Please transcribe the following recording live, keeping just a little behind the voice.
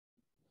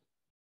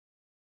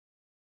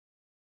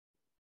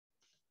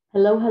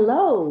Hello,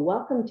 hello.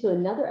 Welcome to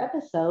another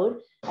episode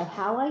of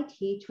How I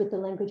Teach with the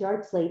Language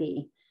Arts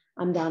Lady.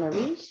 I'm Donna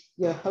Reich,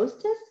 your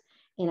hostess,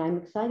 and I'm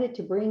excited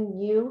to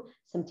bring you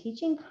some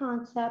teaching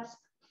concepts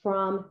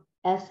from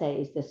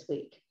essays this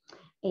week.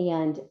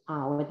 And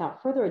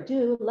without further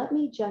ado, let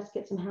me just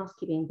get some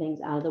housekeeping things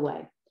out of the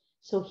way.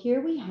 So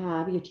here we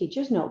have your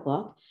teacher's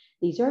notebook.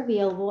 These are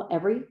available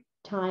every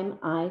time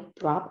I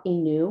drop a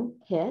new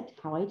HIT,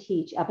 How I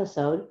Teach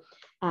episode,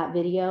 as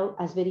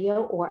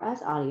video or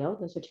as audio.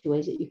 Those are two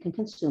ways that you can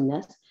consume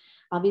this.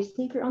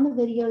 Obviously, if you're on the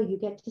video, you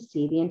get to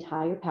see the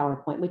entire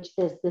PowerPoint, which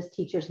is this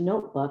teacher's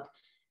notebook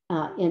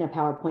in a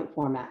PowerPoint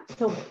format.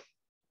 So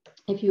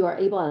if you are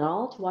able at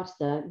all to watch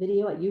the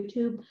video at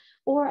YouTube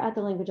or at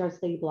the Language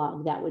Arts Lady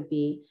blog, that would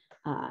be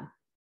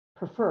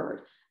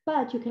preferred.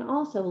 But you can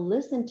also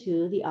listen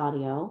to the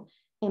audio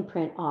and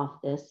print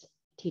off this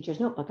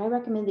teacher's notebook. I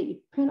recommend that you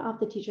print off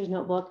the teacher's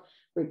notebook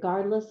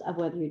regardless of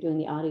whether you're doing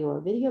the audio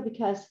or video,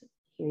 because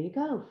here you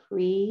go,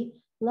 free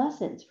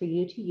lessons for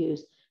you to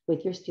use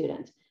with your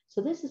students.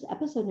 So this is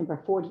episode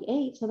number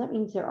 48. So that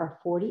means there are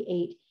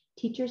 48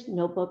 teacher's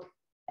notebook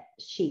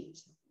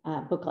sheets,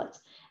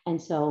 booklets.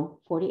 And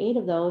so 48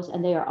 of those,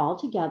 and they are all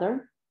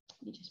together.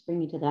 Let me just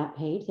bring you to that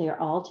page. They are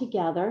all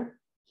together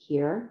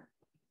here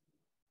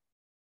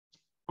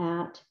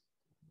at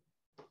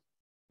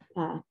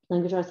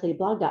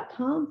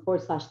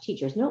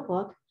languageartsladyblog.com/teacher's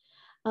notebook,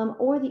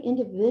 or the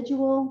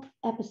individual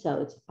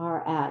episodes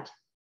are at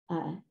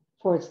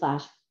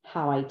 /how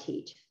I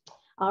teach.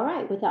 All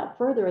right, without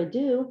further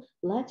ado,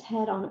 let's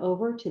head on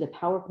over to the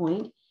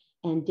PowerPoint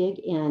and dig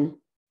in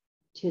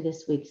to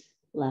this week's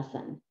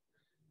lesson.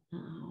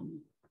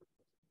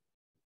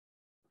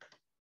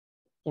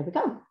 There we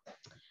go.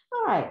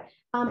 All right,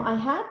 I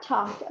have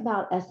talked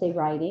about essay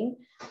writing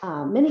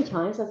many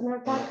times. As a matter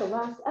of fact, the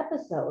last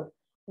episode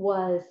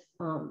was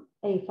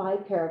a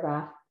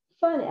 5-paragraph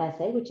fun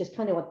essay, which is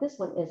kind of what this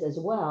one is as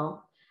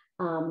well.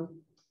 And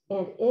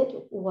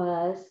it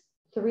was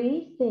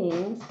 3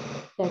 things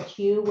that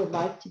you would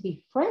like to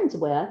be friends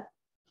with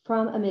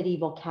from a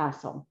medieval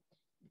castle.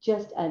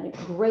 Just a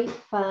great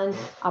fun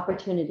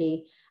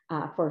opportunity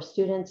for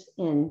students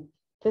in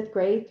 5th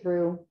grade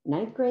through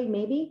 9th grade,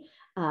 maybe,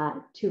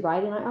 to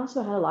write. And I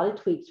also had a lot of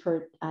tweaks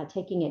for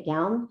taking it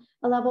down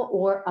a level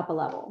or up a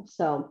level.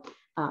 So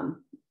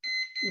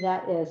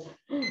that is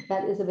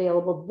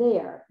available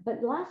there.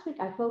 But last week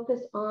I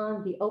focused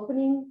on the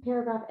opening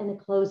paragraph and the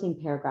closing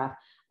paragraph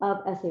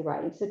of essay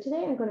writing. So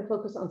today I'm going to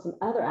focus on some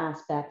other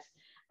aspects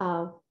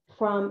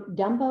from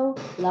Dumbo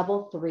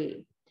level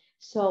 3.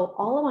 So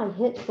all of my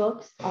HIT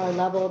books are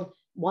leveled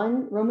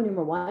Roman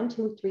numeral 1,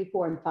 2, 3,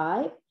 4, and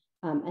 5.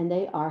 And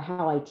they are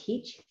How I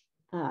Teach.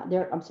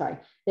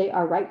 They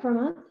are Write for a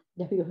Month,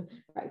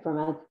 Write for a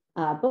Month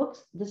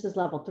books. This is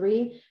level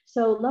 3.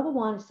 So level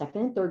 1 is 2nd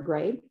and 3rd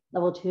grade.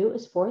 Level 2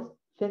 is 4th,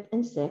 5th,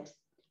 and 6th.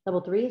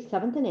 Level 3 is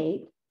 7th and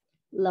 8th.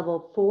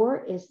 Level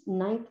 4 is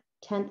 9th,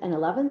 10th, and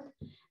 11th.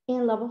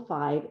 And level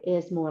 5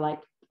 is more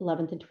like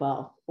 11th and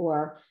 12th,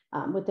 or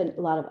with a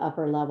lot of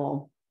upper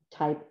level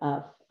type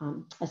of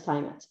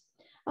assignments.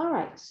 All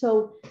right,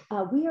 so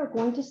we are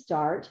going to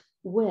start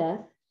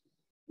with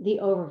the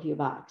overview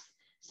box.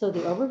 So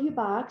the overview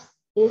box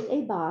is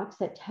a box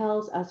that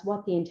tells us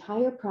what the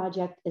entire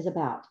project is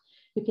about.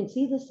 You can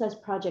see this says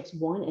projects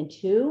 1 and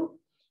 2,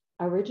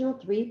 original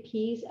 3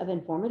 P's of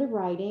informative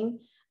writing.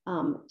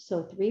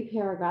 So 3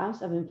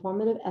 paragraphs of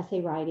informative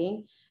essay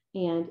writing,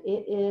 and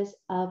it is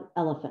of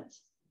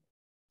elephants.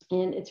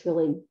 And it's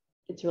really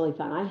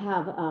fun. I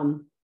have,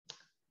 let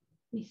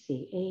me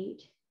see,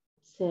 8,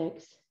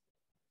 6,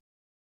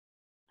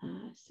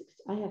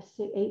 I have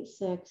 8,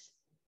 6.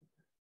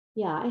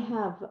 Yeah, I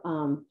have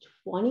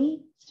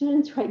 20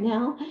 students right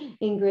now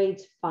in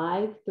grades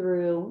 5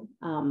 through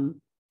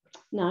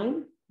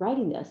 9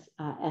 writing this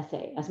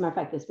essay. As a matter of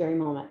fact, this very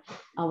moment,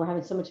 we're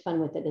having so much fun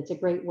with it. It's a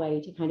great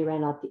way to kind of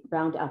round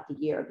out the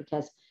year,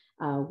 because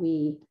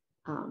we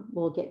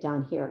will get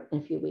down here in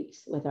a few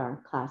weeks with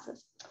our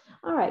classes.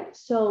 All right,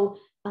 so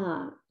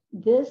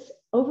this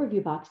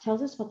overview box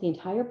tells us what the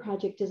entire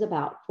project is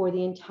about for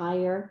the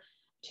entire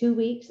 2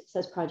 weeks. It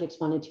says projects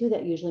 1 and 2.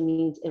 That usually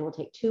means it will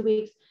take 2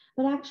 weeks.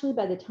 But actually,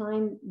 by the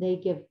time they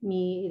give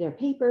me their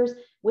papers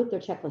with their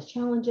checklist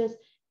challenges,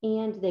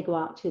 and they go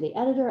out to the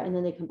editor, and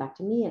then they come back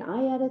to me, and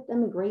I edit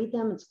them and grade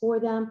them and score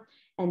them,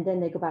 and then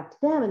they go back to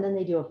them, and then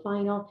they do a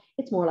final.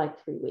 It's more like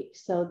 3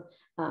 weeks. So,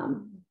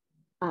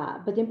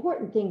 but the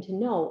important thing to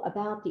know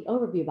about the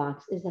overview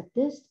box is that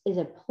this is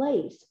a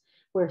place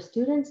where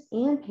students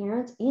and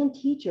parents and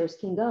teachers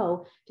can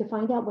go to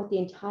find out what the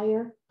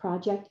entire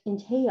project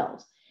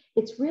entails.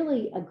 It's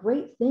really a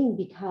great thing,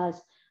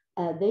 because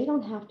they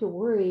don't have to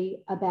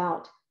worry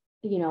about,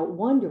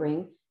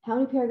 wondering, how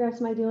many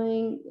paragraphs am I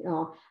doing?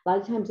 A lot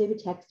of times they would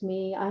text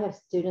me. I have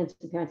students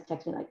and parents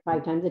text me like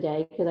 5 times a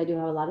day, because I do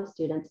have a lot of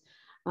students.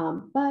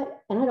 And I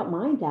don't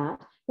mind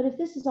that. But if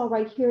this is all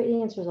right here, it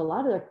answers a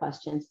lot of their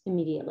questions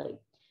immediately.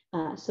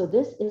 So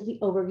this is the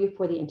overview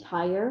for the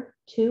entire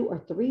 2 or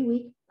 3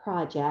 week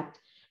project,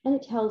 and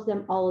it tells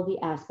them all of the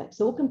aspects.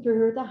 So we'll come through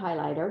here with the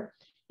highlighter,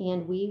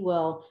 and we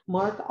will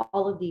mark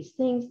all of these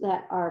things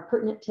that are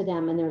pertinent to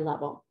them and their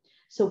level.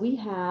 So we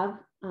have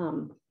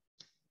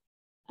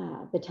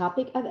the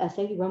topic of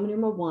essay, Roman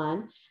numeral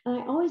 1, and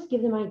I always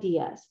give them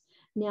ideas.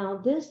 Now,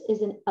 this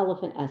is an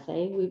elephant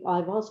essay.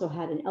 I've also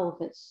had an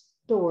elephant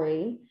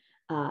story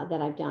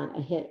that I've done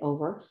a hit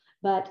over,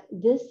 but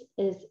this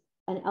is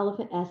an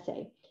elephant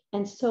essay.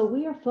 And so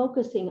we are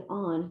focusing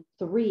on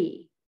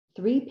three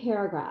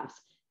paragraphs,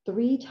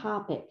 3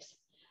 topics.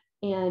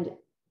 And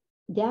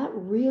that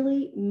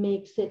really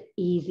makes it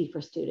easy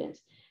for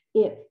students.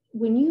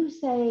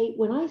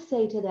 When I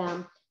say to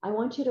them, I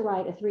want you to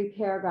write a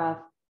 3-paragraph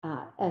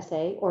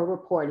essay or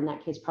report, in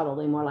that case,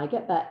 probably more like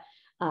it, but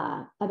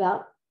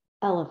about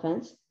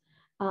elephants,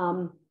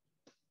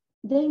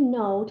 they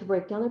know to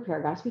break down their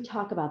paragraphs. We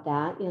talk about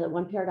that. You know,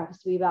 1 paragraph has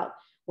to be about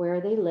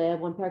where they live.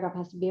 1 paragraph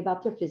has to be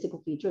about their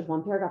physical features.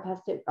 1 paragraph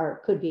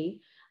could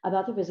be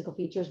about their physical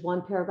features.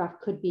 1 paragraph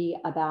could be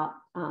about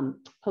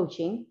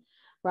poaching,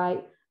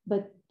 right?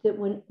 But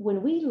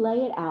when we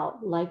lay it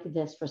out like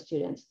this for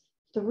students,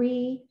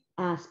 3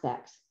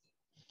 aspects,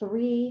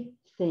 3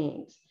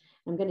 things.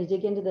 I'm going to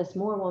dig into this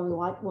more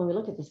when we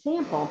look at the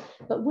sample,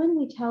 but when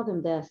we tell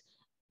them this,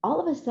 all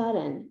of a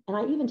sudden, and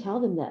I even tell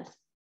them this,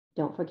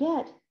 don't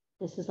forget,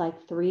 this is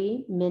like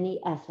 3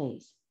 mini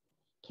essays.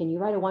 Can you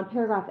write a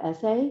 1-paragraph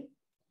essay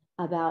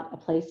about a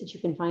place that you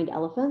can find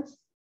elephants?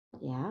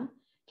 Yeah.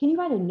 Can you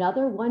write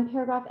another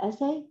 1-paragraph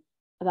essay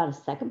about a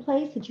second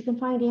place that you can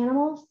find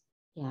animals?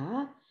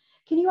 Yeah.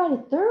 Can you write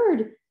a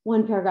third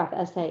 1-paragraph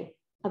essay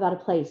about a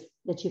place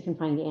that you can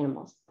find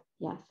animals?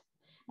 Yes.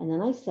 And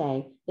then I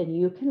say, then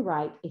you can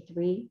write a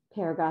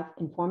 3-paragraph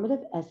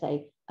informative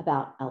essay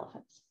about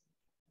elephants.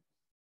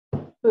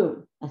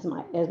 Boom, as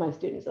my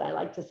students and I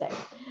like to say.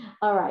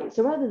 All right,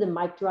 so rather than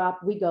mic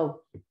drop, we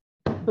go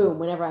boom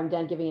whenever I'm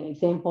done giving an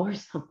example or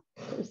something.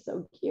 They're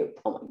so cute.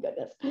 Oh my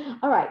goodness.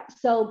 All right,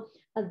 so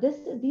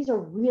these are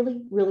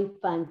really, really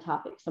fun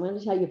topics. I'm going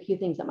to tell you a few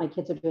things that my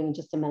kids are doing in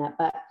just a minute,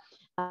 but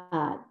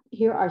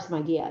here are some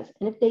ideas.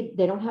 And if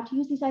they don't have to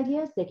use these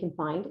ideas, they can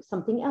find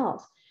something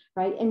else,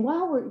 right? And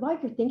while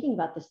you're thinking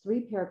about this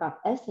 3-paragraph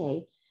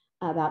essay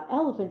about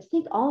elephants,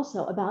 think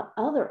also about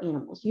other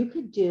animals. You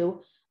could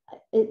do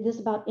this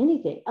about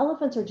anything.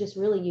 Elephants are just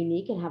really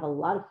unique and have a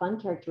lot of fun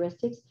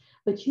characteristics,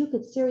 but you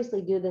could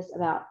seriously do this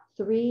about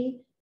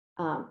 3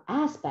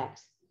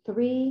 aspects,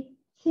 3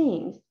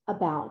 things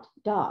about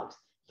dogs,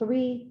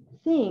 3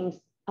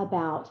 things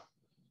about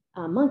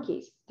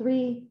monkeys,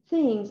 3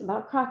 things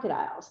about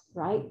crocodiles,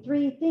 right?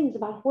 3 things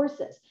about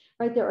horses,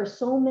 right? There are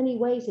so many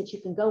ways that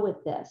you can go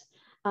with this.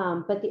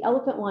 But the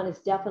elephant one is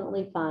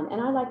definitely fun. And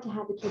I like to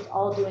have the kids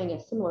all doing a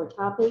similar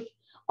topic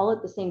all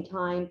at the same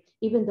time,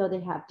 even though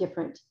they have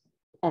different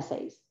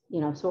essays,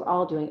 so we're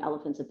all doing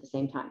elephants at the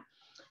same time.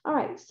 All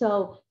right,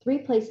 so 3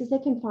 places they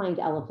can find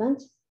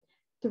elephants,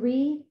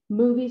 3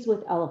 movies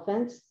with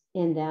elephants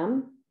in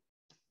them.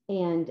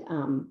 And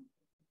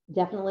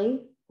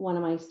definitely one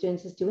of my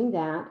students is doing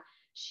that.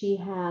 She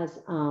has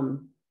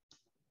Horton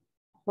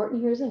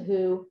Hears a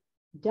Who,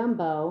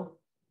 Dumbo,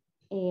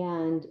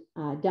 and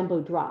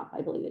Dumbo Drop,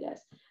 I believe it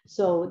is.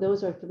 So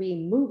those are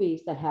 3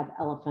 movies that have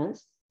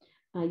elephants.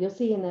 You'll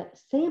see in the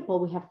sample,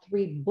 we have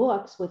 3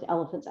 books with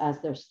elephants as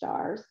their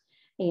stars.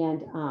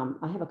 And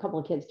I have a couple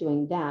of kids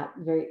doing that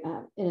very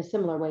in a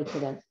similar way to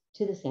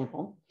the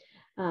sample.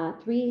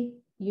 3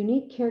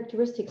 unique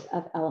characteristics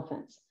of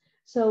elephants.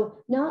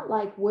 So not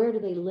like where do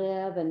they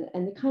live and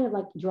the kind of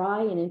like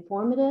dry and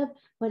informative,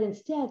 but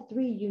instead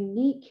 3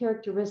 unique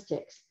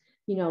characteristics.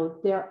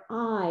 Their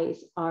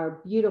eyes are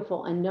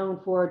beautiful and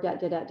known for ...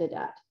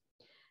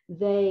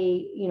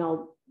 They,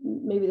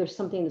 maybe there's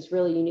something that's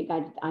really unique.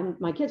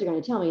 My kids are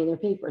going to tell me in their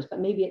papers, but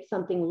maybe it's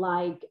something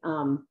like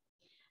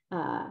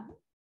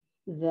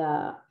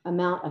the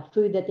amount of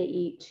food that they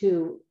eat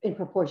in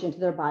proportion to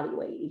their body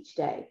weight each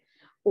day.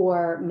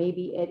 Or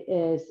maybe it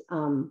is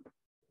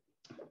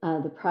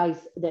the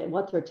price,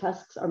 what their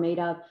tusks are made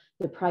of,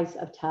 the price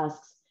of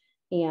tusks,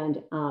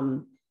 and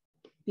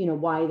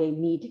why they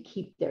need to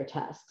keep their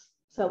tusks.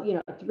 So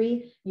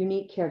 3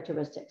 unique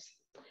characteristics.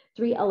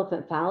 3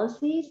 elephant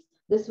fallacies.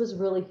 This was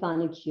really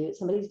fun and cute.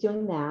 Somebody's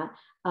doing that,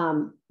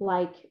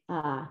 like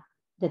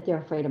that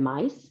they're afraid of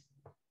mice,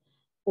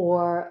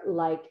 or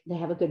like they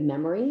have a good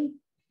memory.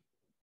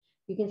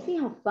 You can see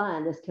how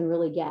fun this can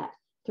really get.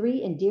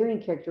 3 endearing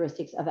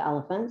characteristics of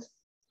elephants.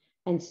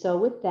 And so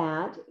with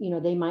that,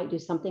 they might do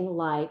something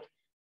like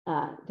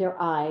their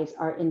eyes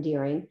are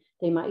endearing.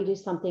 They might do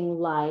something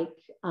like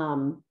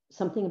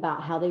something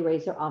about how they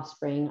raise their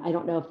offspring. I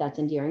don't know if that's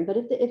endearing, but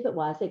if it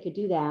was, they could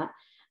do that.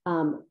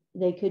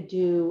 They could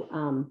do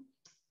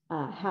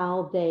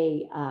how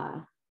they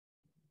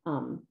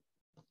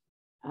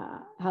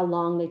how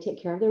long they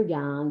take care of their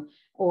young,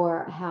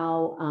 or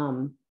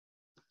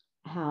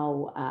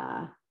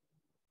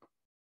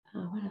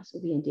what else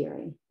would be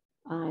endearing?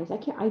 Eyes. I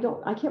can't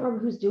remember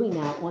who's doing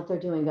that, what they're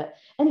doing, but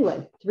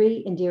anyway,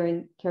 3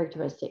 endearing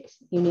characteristics,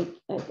 unique,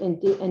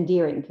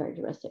 endearing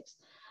characteristics.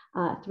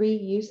 3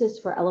 uses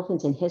for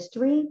elephants in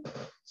history.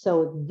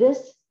 So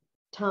this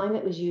time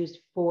it was used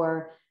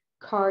for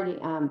card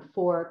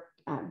for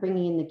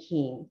bringing in the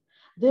king.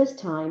 This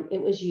time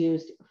it was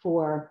used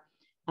for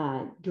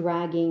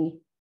dragging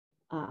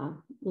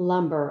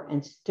lumber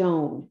and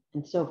stone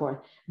and so forth.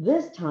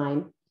 This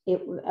time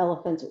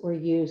elephants were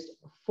used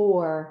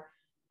for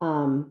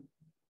I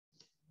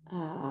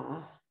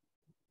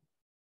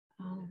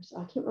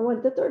can't remember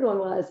what the third one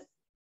was.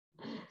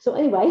 So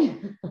anyway,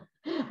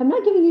 I'm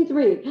not giving you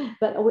three,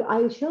 but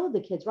I showed the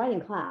kids right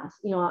in class.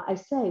 I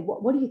say,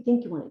 what do you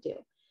think you want to do?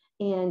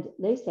 And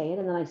they say it,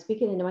 and then I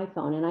speak it into my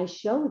phone, and I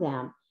show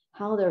them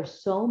how there are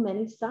so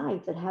many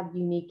sites that have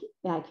unique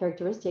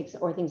characteristics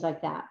or things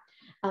like that.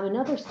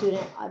 Another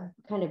student,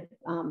 kind of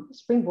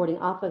springboarding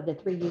off of the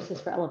 3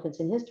 uses for elephants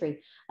in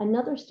history,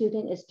 another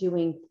student is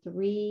doing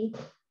 3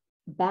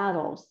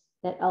 battles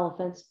that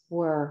elephants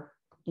were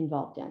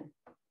involved in.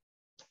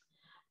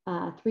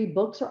 3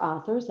 books or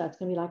authors, that's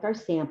going to be like our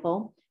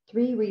sample.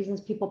 3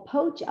 reasons people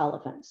poach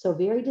elephants. So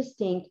very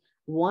distinct,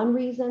 1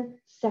 reason,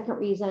 2nd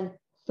reason,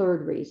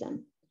 3rd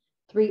reason.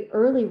 3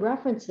 early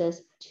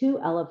references to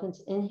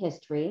elephants in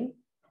history.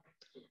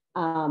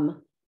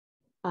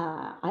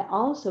 I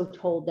also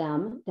told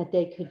them that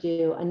they could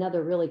do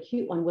another really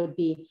cute one would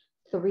be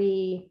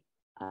 3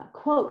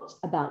 quotes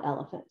about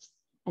elephants.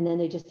 And then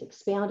they just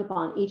expound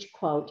upon each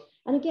quote.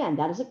 And again,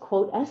 that is a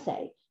quote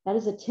essay. That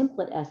is a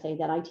template essay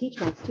that I teach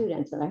my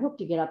students. And I hope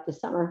to get up this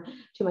summer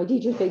to my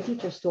Teachers Pay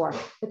Teacher store.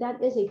 But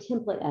that is a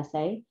template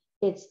essay.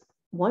 It's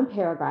 1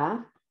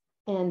 paragraph.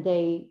 And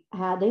they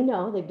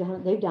know they've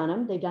done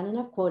them. They've done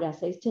enough quote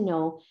essays to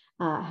know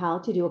how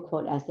to do a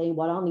quote essay,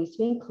 what all needs to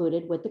be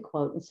included with the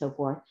quote and so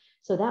forth.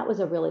 So that was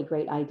a really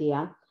great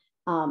idea.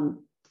 Another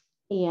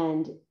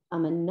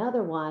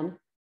one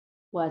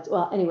was,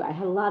 well, anyway, I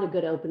had a lot of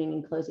good opening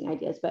and closing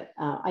ideas, but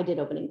I did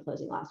opening and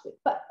closing last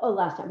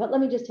time. But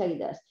let me just tell you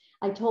this.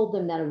 I told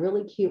them that a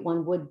really cute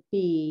one would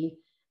be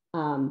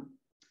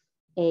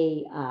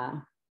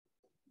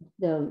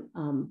the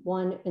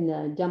one in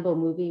the Dumbo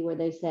movie where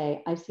they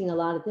say, I've seen a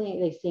lot of things,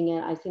 they sing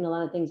it, I've seen a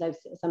lot of things, I've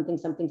seen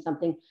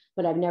something,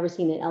 but I've never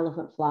seen an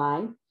elephant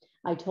fly.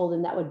 I told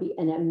them that would be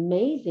an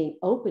amazing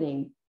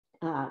opening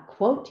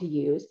quote to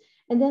use.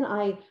 And then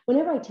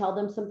whenever I tell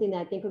them something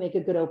that I think would make a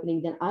good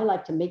opening, then I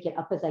like to make it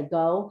up as I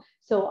go.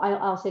 So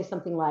I'll say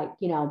something like,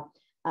 in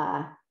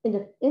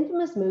the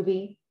infamous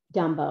movie,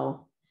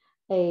 Dumbo,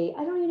 I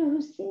don't even know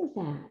who sings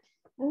that.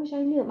 I wish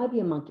I knew. It might be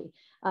a monkey.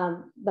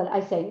 But I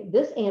say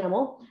this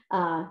animal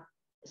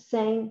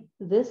sang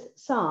this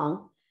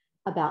song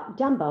about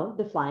Dumbo,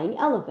 the flying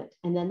elephant.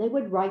 And then they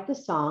would write the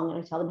song, and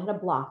I tell them how to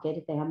block it.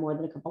 If they have more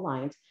than a couple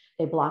lines,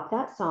 they block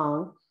that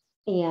song.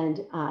 And,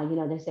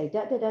 they say,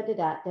 da, da, da, da,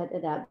 da, da, da,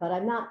 da,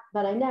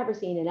 but I never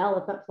seen an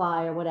elephant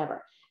fly or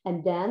whatever.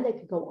 And then they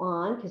could go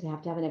on, because they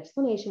have to have an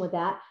explanation with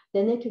that.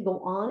 Then they could go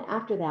on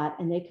after that,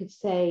 and they could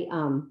say,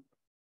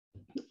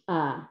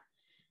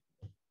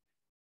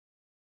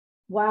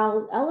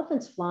 while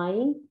elephants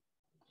flying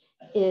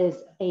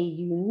is a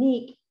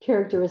unique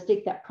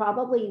characteristic that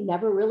probably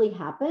never really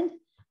happened,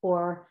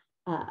 or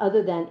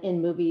other than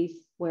in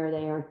movies where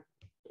they are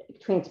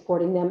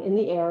transporting them in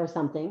the air or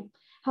something.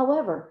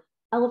 However,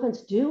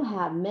 elephants do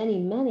have many,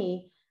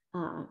 many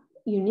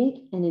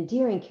unique and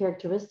endearing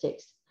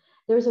characteristics.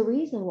 There's a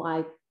reason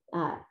why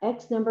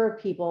X number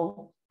of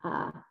people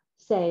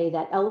say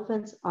that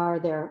elephants are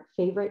their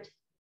favorite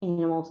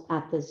animals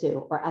at the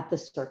zoo or at the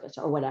circus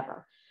or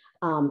whatever.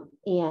 And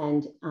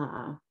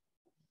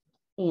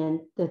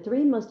the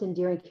 3 most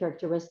endearing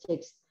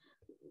characteristics,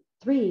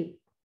 3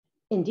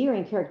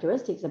 endearing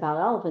characteristics about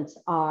elephants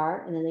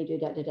are, and then they do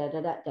da da da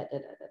da da da da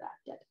da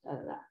da da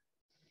da.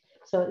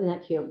 So isn't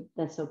that cute?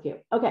 That's so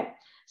cute. Okay.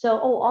 So,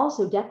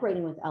 also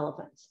decorating with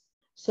elephants.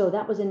 So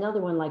that was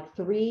another one, like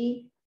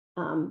 3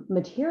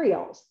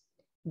 materials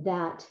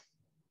that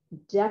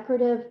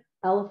decorative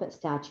elephant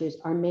statues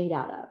are made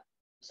out of.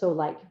 So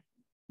like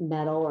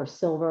metal or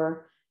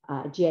silver,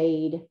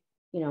 jade,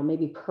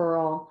 maybe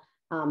pearl.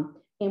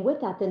 And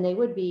with that, then they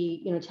would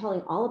be,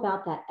 telling all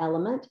about that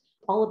element,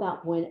 all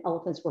about when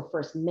elephants were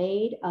first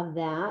made of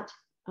that,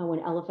 when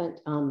elephant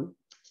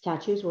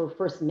statues were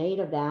first made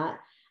of that.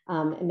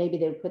 And maybe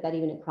they would put that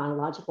even in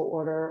chronological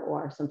order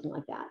or something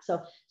like that.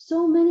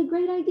 So many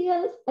great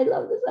ideas. I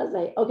love this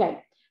essay.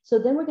 Okay, so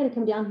then we're going to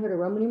come down here to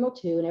Roman numeral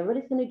 2, and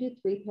everybody's going to do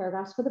 3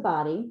 paragraphs for the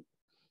body.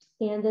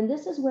 And then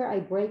this is where I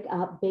break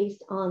up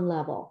based on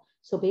level.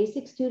 So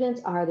basic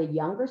students are the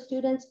younger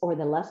students or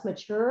the less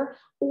mature,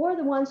 or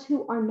the ones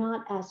who are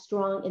not as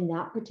strong in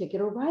that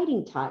particular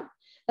writing type.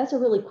 That's a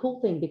really cool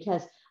thing,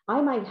 because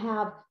I might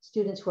have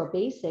students who are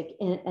basic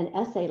in an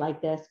essay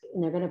like this,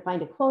 and they're going to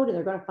find a quote, and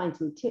they're going to find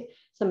some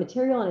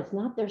material, and it's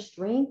not their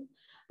strength.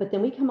 But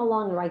then we come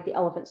along and write the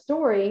elephant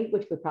story,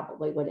 which we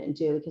probably wouldn't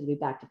do because we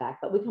back to back,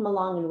 but we come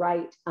along and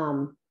write,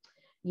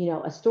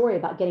 a story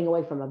about getting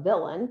away from a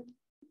villain,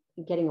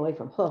 getting away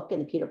from Hook in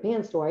the Peter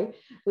Pan story.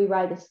 We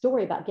write a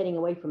story about getting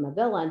away from a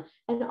villain,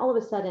 and all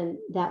of a sudden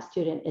that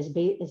student is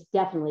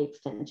definitely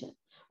extension,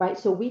 right?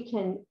 So we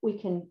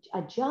can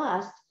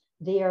adjust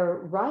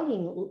their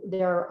writing,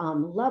 their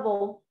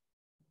level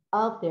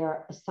of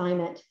their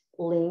assignment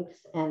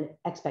lengths and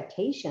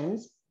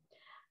expectations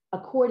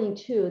according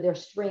to their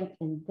strength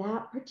in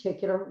that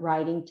particular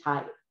writing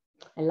type.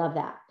 I love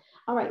that.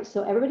 All right,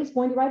 so everybody's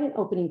going to write an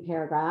opening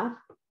paragraph,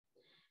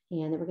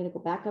 and then we're going to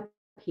go back up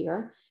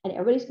here, and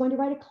everybody's going to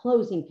write a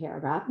closing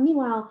paragraph.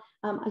 Meanwhile,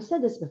 I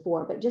said this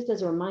before, but just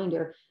as a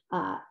reminder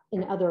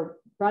in other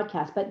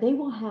broadcasts, but they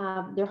will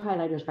have their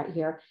highlighters right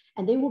here,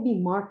 and they will be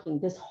marking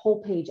this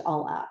whole page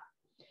all up.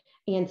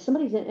 And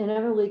somebody's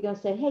inevitably going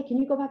to say, hey, can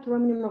you go back to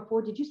Roman numeral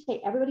 4? Did you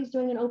say everybody's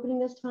doing an opening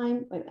this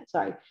time? Wait a minute,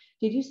 sorry.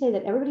 Did you say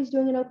that everybody's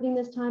doing an opening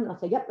this time? And I'll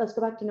say, yep, let's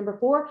go back to number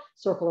 4.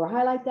 Circle or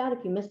highlight that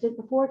if you missed it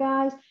before,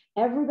 guys.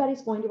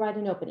 Everybody's going to write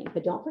an opening,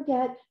 but don't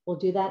forget, we'll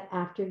do that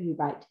after you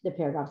write the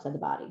paragraphs of the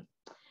body.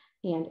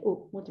 And,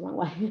 oh, went the wrong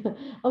way.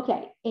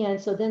 Okay,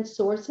 and so then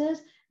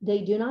sources,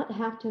 they do not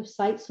have to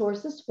cite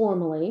sources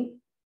formally,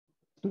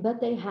 but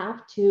they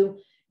have to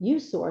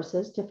use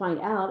sources to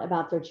find out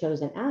about their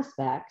chosen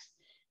aspects.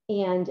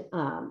 And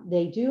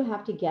they do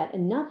have to get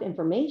enough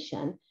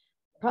information,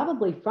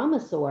 probably from a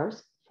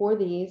source, for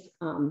these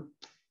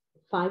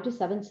 5 to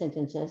 7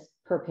 sentences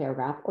per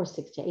paragraph, or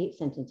 6 to 8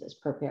 sentences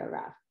per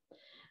paragraph.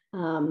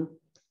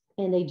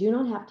 And they do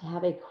not have to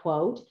have a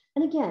quote.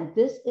 And again,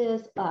 this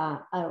is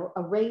a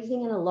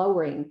raising and a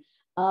lowering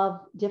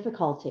of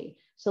difficulty.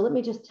 So let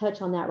me just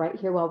touch on that right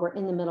here while we're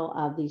in the middle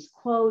of these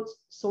quotes,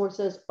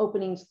 sources,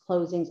 openings,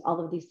 closings,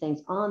 all of these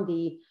things on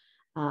the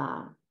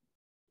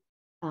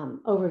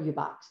overview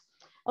box.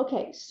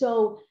 Okay,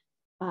 so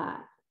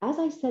as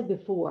I said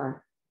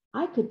before,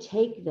 I could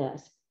take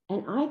this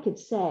and I could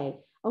say,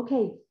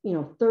 okay, you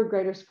know, 3rd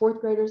graders,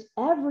 4th graders,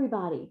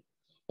 everybody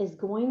is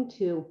going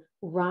to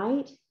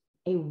write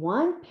a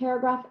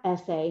 1-paragraph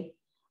essay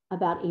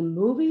about a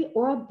movie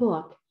or a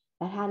book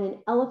that had an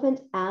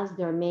elephant as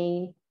their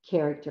main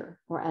character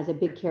or as a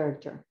big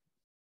character,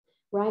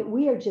 right?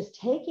 We are just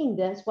taking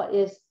this, what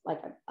is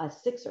like a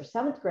 6th or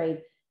 7th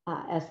grade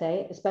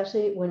essay,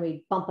 especially when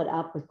we bump it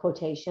up with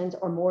quotations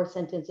or more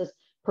sentences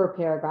per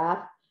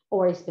paragraph,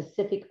 or a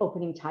specific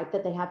opening type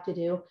that they have to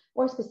do,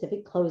 or a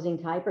specific closing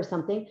type or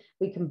something.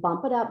 We can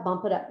bump it up,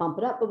 bump it up, bump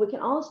it up, but we can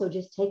also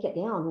just take it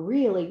down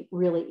really,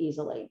 really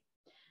easily,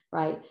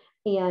 right?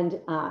 And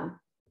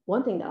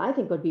one thing that I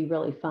think would be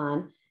really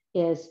fun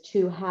is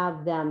to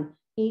have them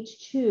each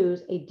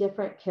choose a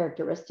different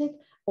characteristic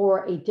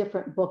or a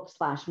different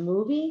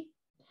book/movie,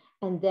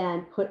 and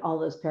then put all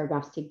those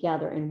paragraphs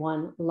together in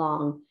one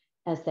long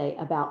essay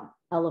about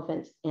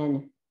elephants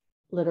in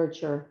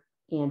literature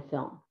and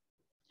film.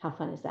 How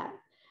fun is that?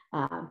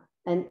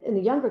 And the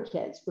younger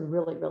kids would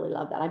really, really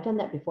love that. I've done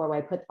that before, where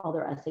I put all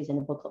their essays in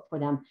a booklet for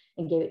them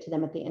and gave it to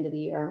them at the end of the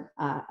year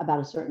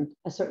about a certain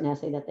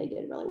essay that they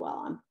did really well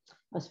on.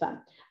 It was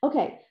fun.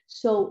 Okay,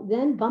 so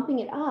then bumping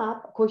it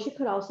up, of course, you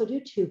could also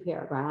do 2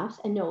 paragraphs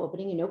and no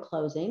opening and no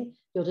closing.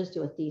 You'll just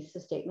do a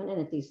thesis statement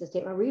and a thesis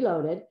statement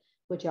reloaded,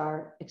 which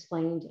are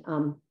explained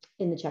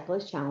in the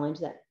checklist challenge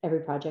that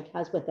every project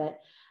has with it.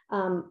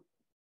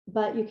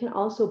 But you can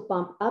also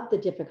bump up the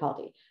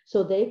difficulty.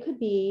 So they could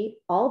be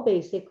all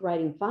basic,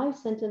 writing 5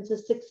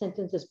 sentences, 6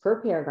 sentences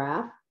per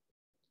paragraph.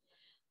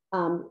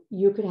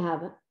 You could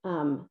have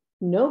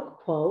no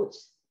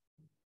quotes.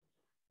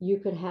 You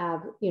could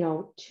have, you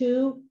know,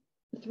 2,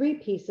 3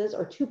 pieces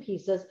or 2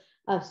 pieces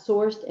of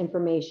sourced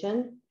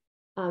information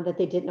that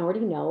they didn't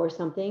already know or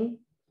something.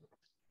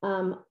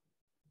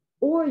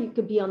 Or you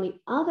could be on the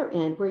other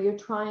end where you're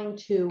trying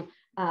to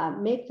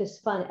make this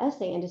fun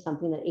essay into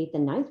something that 8th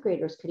and 9th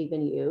graders could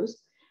even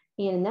use.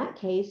 And in that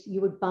case,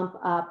 you would bump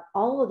up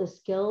all of the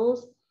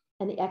skills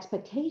and the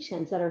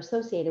expectations that are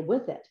associated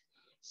with it.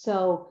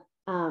 So,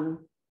 you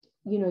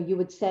know, you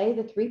would say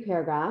the 3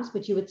 paragraphs,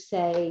 but you would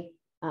say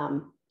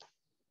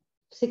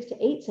 6 to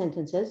 8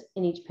 sentences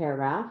in each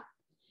paragraph.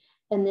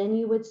 And then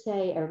you would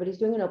say, everybody's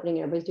doing an opening,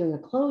 everybody's doing a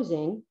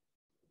closing.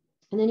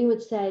 And then you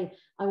would say,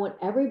 I want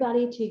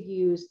everybody to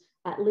use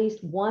at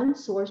least 1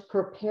 source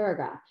per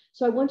paragraph.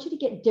 So I want you to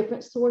get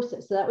different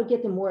sources. So that would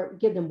give them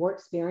more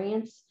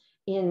experience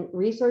in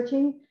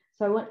researching.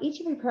 So I want each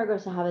of your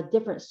paragraphs to have a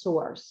different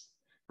source.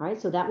 All right,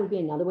 so that would be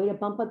another way to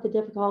bump up the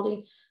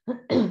difficulty.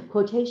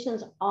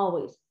 Quotations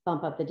always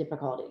bump up the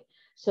difficulty.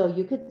 So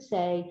you could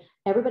say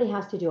everybody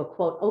has to do a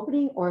quote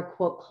opening or a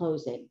quote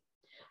closing.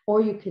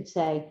 Or you could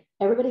say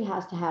everybody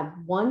has to have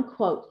 1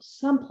 quote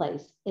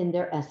someplace in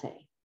their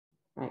essay,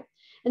 right?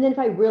 And then if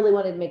I really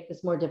wanted to make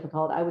this more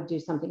difficult, I would do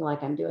something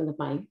like I'm doing with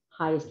my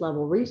highest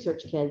level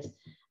research kids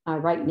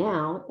right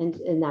now.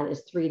 And that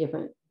is 3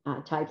 different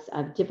types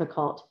of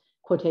difficult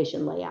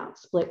quotation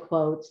layouts: split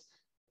quotes,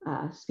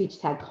 speech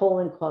tag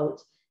colon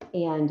quotes,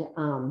 and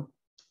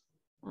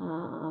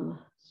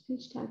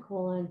speech tag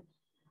colon,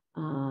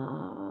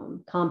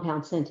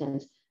 compound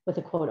sentence with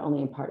a quote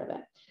only in part of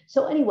it.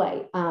 So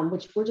anyway,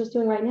 which we're just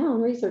doing right now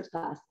in research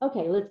class.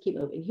 Okay, let's keep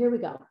moving. Here we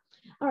go.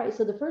 All right,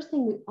 so the first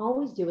thing we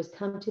always do is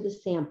come to the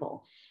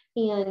sample.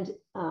 And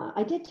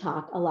I did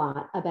talk a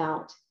lot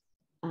about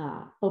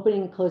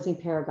opening and closing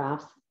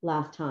paragraphs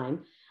last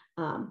time.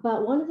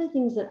 But one of the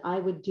things that I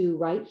would do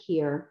right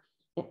here,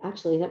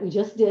 actually that we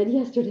just did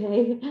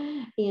yesterday,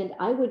 and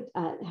I would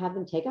have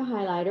them take a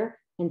highlighter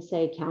and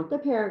say, count the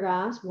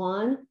paragraphs,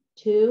 1,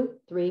 2,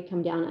 3,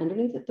 come down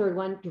underneath the third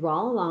one,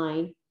 draw a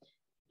line,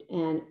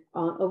 and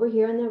over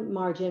here in the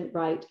margin,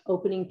 write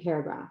opening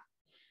paragraph.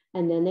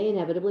 And then they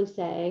inevitably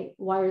say,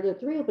 why are there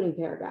 3 opening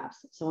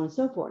paragraphs? So on and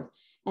so forth.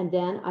 And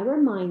then I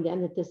remind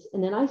them that this,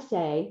 and then I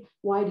say,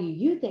 why do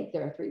you think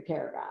there are 3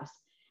 paragraphs?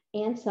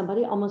 And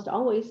somebody almost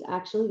always,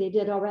 actually, they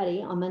did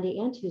already on Monday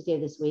and Tuesday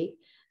this week,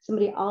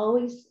 somebody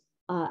almost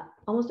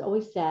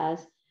always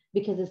says,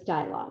 because it's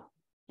dialogue.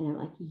 And I'm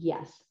like,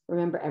 yes.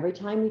 Remember, every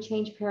time we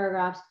change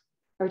paragraphs,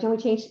 every time we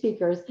change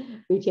speakers,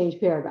 we change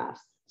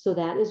paragraphs. So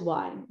that is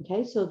why.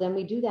 Okay, so then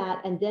we do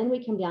that. And then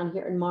we come down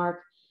here and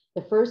mark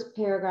the first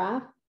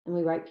paragraph, and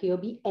we write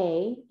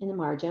POBA in the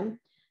margin.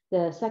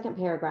 The second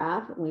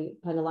paragraph, we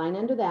put a line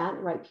under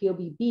that, write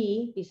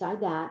POBB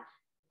beside that,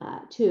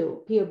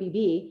 2,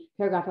 POBB,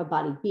 paragraph of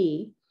body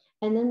B.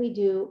 And then we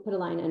put a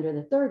line under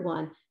the third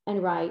one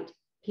and write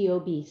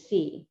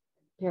POBC,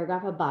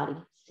 paragraph of body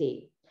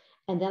C.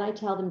 And then I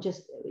tell them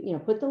just,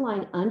 put the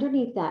line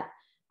underneath that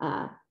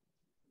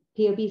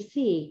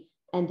POBC,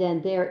 and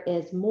then there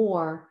is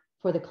more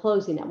for the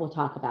closing that we'll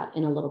talk about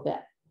in a little bit.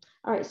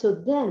 All right, so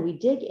then we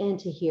dig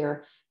into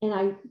here,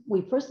 and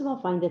we first of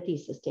all find the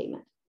thesis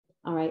statement.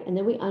 All right, and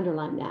then we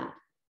underline that.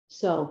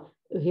 So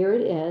here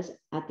it is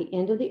at the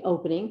end of the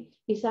opening.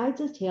 Besides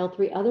this tale,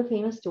 3 other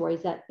famous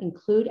stories that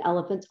include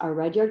elephants are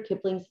Rudyard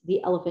Kipling's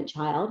The Elephant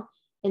Child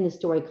in the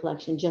story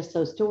collection, Just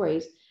So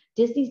Stories,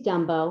 Disney's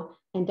Dumbo,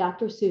 and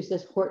Dr.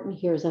 Seuss's Horton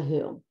Hears a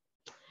Who.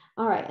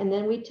 All right, and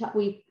then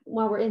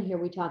while we're in here,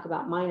 we talk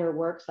about minor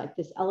works like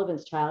This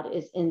Elephant's Child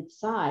is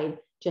inside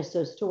Just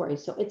So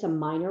Stories. So it's a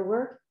minor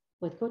work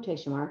with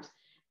quotation marks,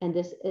 and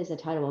this is a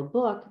title of a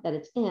book that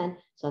it's in,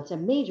 so it's a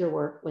major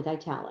work with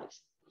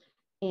italics.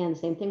 And the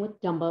same thing with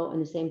Dumbo,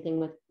 and the same thing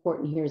with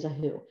Horton Hears a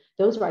Who.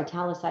 Those are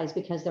italicized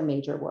because they're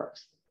major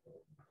works.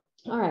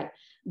 All right,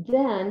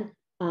 then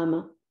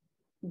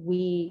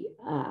we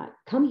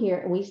come here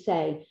and we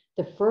say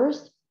the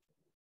first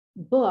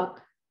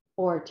book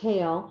or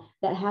tale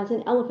that has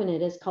an elephant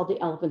in it is called The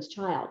Elephant's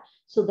Child.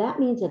 So that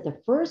means that the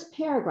first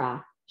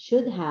paragraph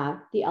should have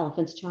the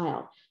elephant's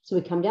child. So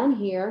we come down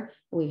here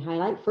and we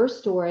highlight first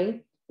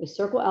story, we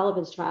circle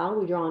elephant's child,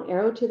 we draw an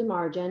arrow to the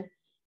margin,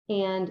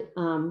 and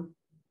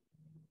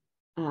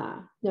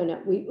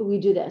we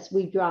do this.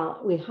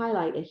 We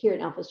highlight it here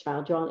in elephant's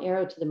child, draw an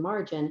arrow to the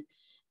margin,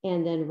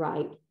 and then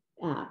write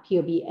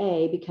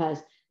POBA, because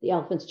the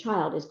elephant's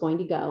child is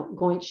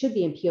should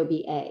be in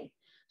POBA.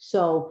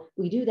 So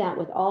we do that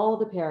with all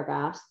the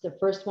paragraphs. The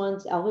first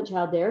one's elephant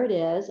child, there it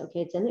is.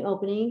 Okay, it's in the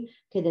opening.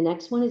 Okay, the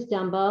next one is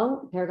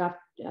Dumbo, paragraph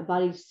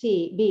body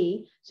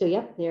B. So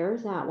yep,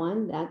 there's that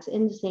one. That's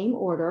in the same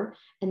order.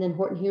 And then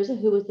Horton Hears a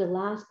Who is the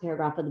last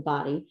paragraph of the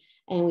body.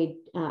 And we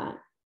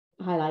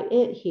highlight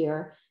it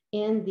here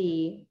in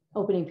the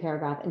opening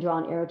paragraph and draw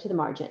an arrow to the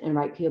margin and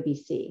write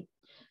POBC.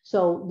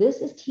 So this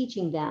is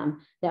teaching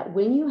them that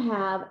when you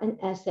have an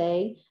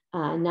essay,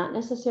 not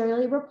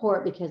necessarily a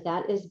report, because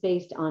that is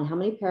based on how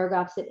many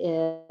paragraphs it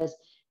is.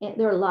 And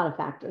there are a lot of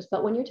factors,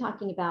 but when you're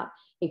talking about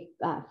a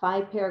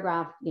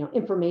 5-paragraph,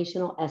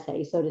 informational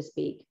essay, so to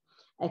speak,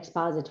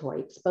 expository,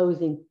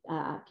 exposing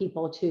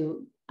people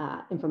to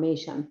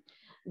information,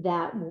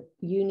 that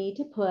you need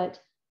to put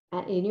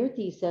in your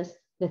thesis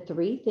the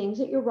 3 things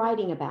that you're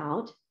writing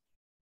about,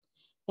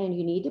 and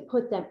you need to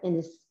put them in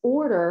this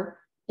order,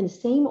 in the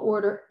same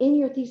order in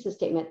your thesis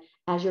statement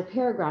as your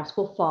paragraphs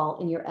will fall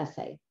in your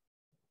essay.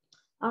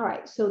 All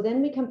right, so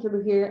then we come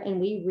through here and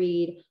we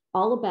read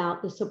all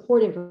about the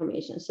support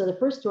information. So the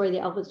first story, The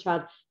Elephant's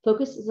Child,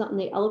 focuses on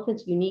the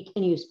elephant's unique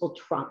and useful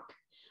trunk.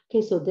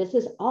 Okay, so this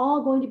is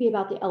all going to be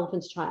about the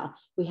elephant's child.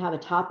 We have a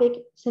topic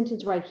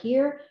sentence right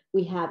here.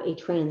 We have a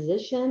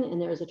transition, and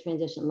there is a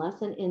transition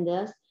lesson in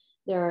this.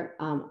 There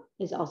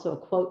is also a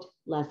quote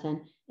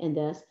lesson in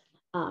this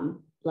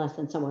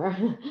lesson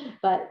somewhere.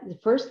 But the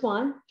first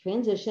one,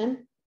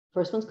 transition,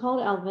 first one's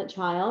called Elephant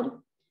Child.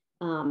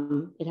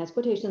 It has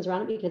quotations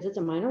around it because it's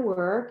a minor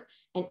work,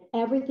 and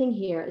everything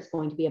here is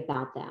going to be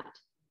about that.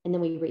 And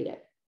then we read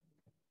it.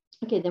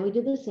 Okay, then we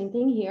do the same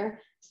thing here.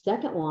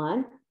 Second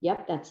one,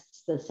 yep,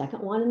 that's the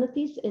second one in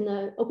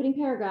the opening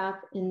paragraph,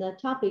 in the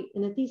topic,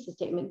 in the thesis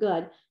statement.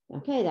 Good.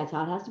 Okay, that's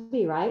how it has to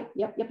be, right?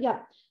 Yep.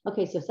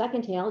 Okay, so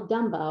second tale,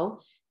 Dumbo,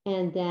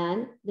 and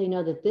then they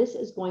know that this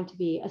is going to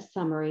be a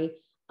summary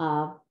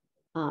of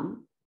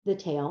the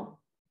tale,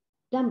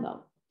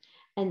 Dumbo.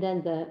 And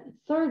then the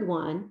third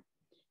one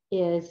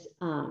is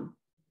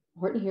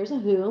Horton Hears a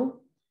Who.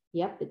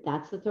 Yep,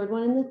 that's the third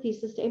one in the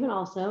thesis statement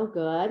also.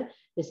 Good.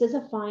 This is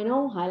a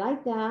final,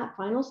 highlight that,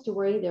 final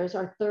story. There's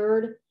our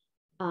third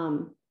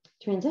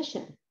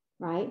transition,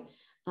 right?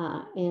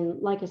 And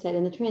like I said,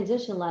 in the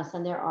transition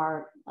lesson, there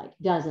are like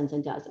dozens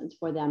and dozens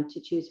for them to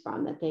choose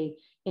from that they,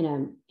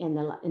 in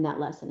that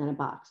lesson in a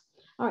box.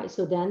 All right,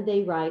 so then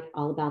they write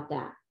all about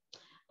that.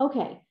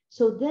 Okay,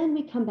 so then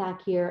we come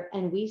back here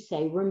and we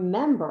say,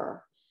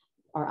 remember,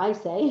 or I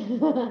say,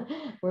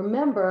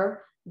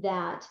 remember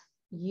that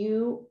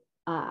you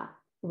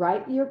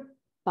write your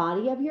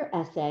body of your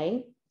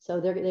essay So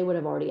they would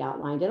have already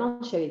outlined it.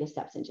 I'll show you the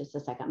steps in just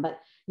a second, but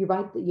you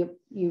write,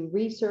 you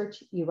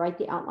research, you write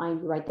the outline,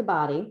 you write the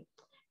body.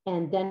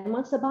 And then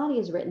once the body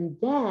is written,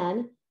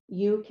 then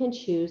you can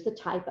choose the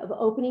type of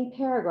opening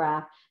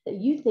paragraph that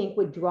you think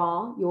would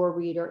draw your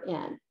reader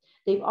in.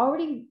 They've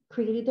already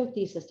created their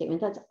thesis statement.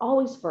 That's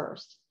always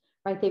first,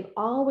 right? They have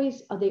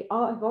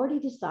already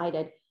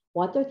decided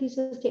what their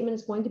thesis statement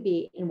is going to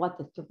be and what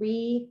the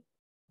three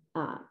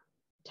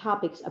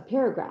topics of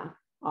paragraph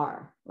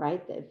are,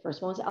 right? The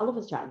first one was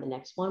Elephant's Child. The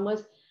next one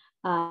was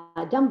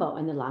Dumbo.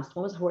 And the last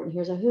one was Horton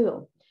Hears a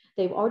Who.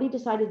 They've already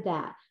decided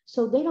that.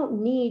 So they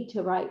don't need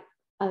to write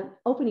an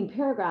opening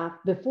paragraph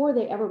before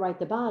they ever write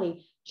the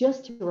body,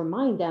 just to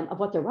remind them of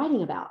what they're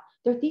writing about.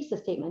 Their thesis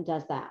statement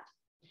does that.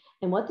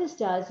 And what this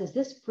does is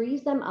this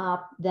frees them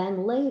up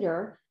then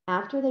later,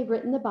 after they've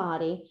written the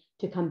body,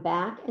 to come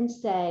back and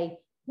say,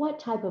 what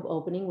type of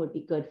opening would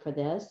be good for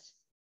this?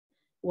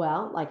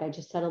 Well, like I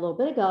just said a little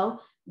bit ago,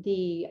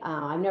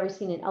 I've never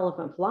seen an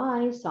elephant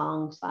fly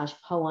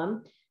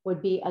song/poem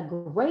would be a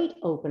great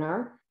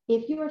opener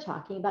if you were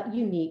talking about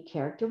unique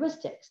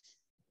characteristics,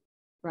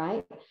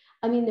 right?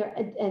 I mean,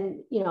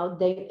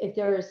 if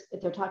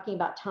they're talking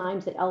about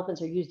times that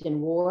elephants are used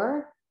in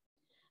war,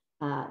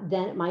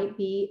 then it might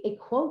be a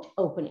quote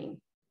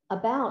opening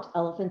about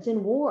elephants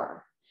in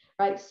war,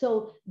 right?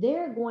 So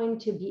they're going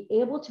to be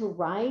able to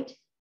write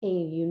a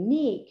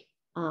unique,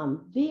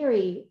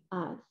 very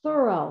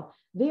thorough,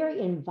 very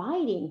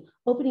inviting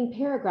opening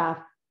paragraph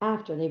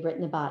after they've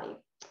written the body.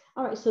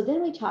 All right, so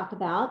then we talk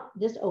about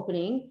this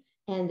opening,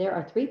 and there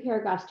are 3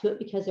 paragraphs to it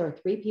because there are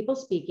 3 people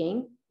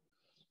speaking.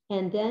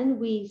 And then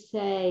we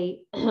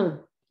say, a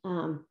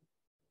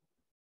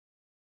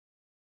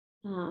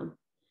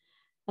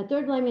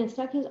third blind man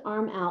stuck his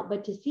arm out,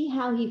 but to see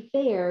how he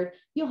fared,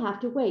 you'll have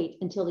to wait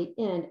until the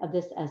end of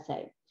this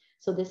essay.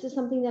 So this is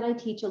something that I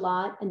teach a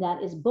lot, and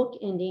that is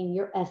bookending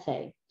your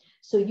essay.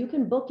 So you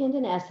can bookend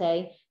an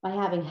essay by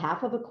having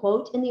half of a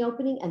quote in the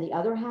opening and the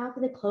other half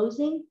in the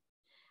closing,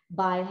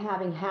 by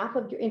having half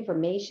of your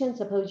information.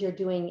 Suppose you're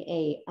doing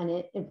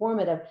an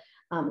informative,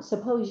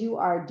 suppose you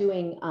are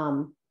doing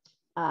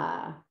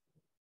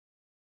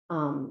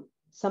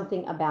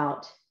something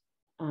about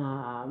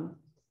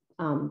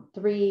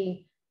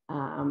 3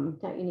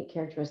 not unique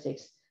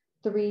characteristics,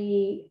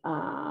 3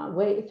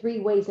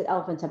 ways that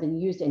elephants have been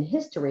used in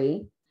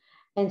history.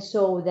 And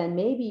so then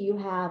maybe you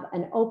have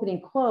an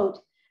opening quote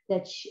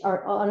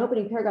or an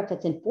opening paragraph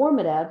that's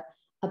informative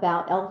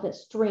about elephant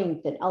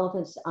strength and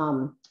elephants'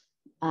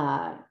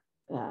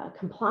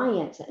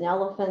 compliance and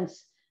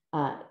elephants'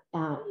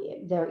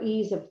 their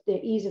ease of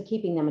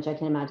keeping them, which I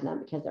can imagine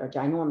them because they're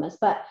ginormous.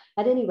 But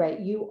at any rate,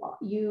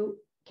 you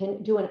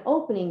can do an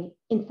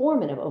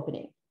informative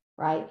opening,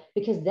 right?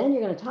 Because then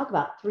you're going to talk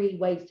about 3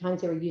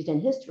 times they were used in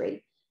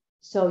history.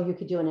 So you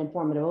could do an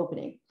informative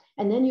opening.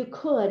 And then you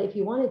could, if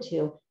you wanted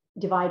to,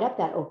 divide up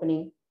that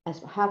opening as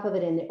half of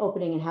it in the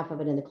opening and half of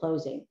it in the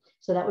closing.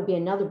 So that would be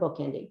another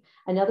bookending.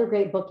 Another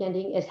great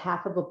bookending is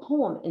half of a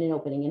poem in an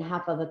opening and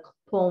half of a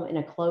poem in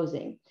a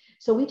closing.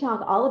 So we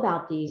talk all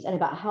about these and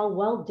about how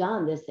well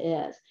done this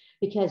is,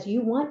 because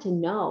you want to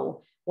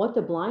know what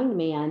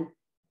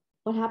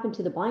happened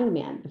to the blind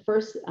man.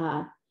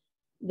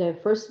 The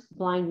first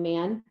blind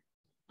man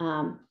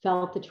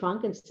felt the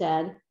trunk and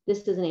said,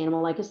 this is an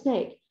animal like a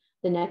snake.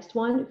 The next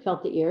one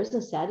felt the ears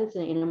and said, it's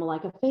an animal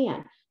like a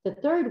fan. The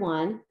third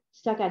one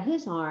stuck out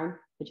his arm,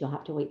 but you'll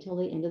have to wait till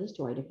the end of the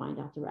story to find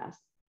out the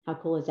rest. How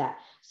cool is that?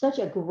 Such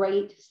a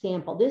great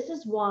sample. This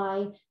is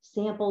why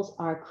samples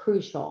are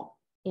crucial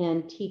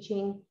in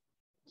teaching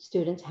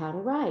students how to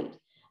write.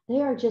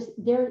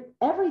 They're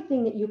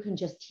everything that you can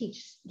just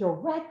teach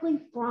directly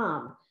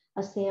from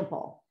a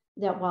sample.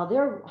 That while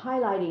they're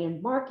highlighting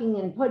and marking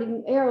and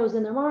putting arrows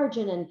in their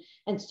margin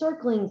and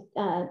circling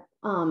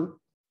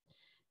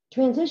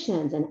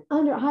transitions and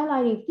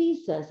highlighting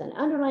thesis and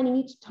underlining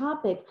each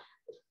topic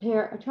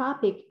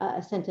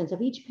sentence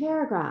of each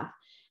paragraph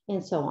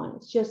and so on.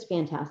 It's just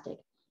fantastic.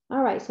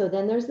 All right, so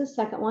then there's the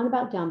second one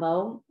about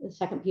Dumbo, the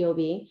second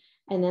POV,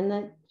 and then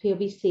the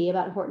POV C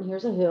about Horton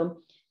Hears a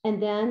Who.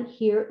 And then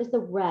here is the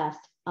rest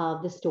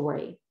of the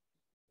story.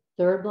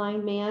 Third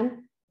blind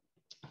man,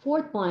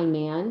 fourth blind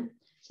man.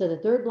 So the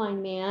third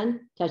blind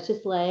man touched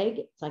his leg,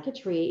 it's like a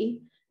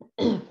tree.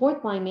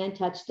 Fourth blind man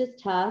touched his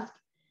tusk,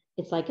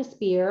 it's like a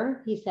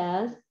spear, he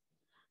says.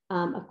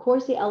 Of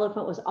course, the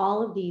elephant was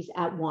all of these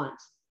at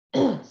once.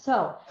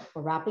 So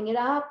we're wrapping it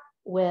up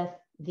with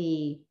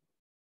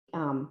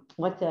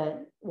what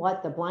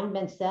the blind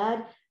man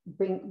said,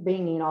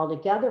 bringing it all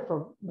together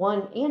for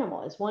one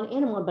animal. It's one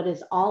animal, but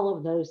it's all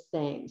of those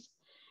things.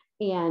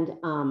 And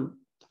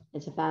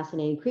it's a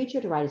fascinating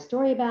creature to write a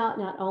story about.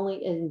 Not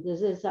only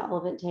is this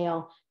elephant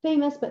tale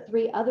famous, but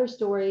 3 other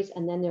stories.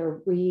 And then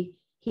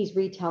he's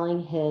retelling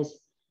his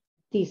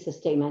thesis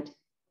statement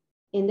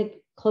in the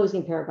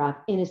closing paragraph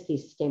in his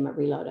thesis statement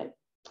reloaded.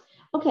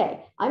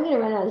 Okay, I'm going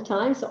to run out of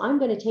time, so I'm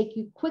going to take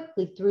you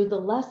quickly through the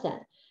lesson.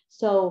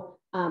 So,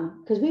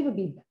 because we would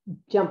be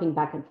jumping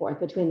back and forth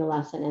between the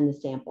lesson and the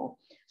sample.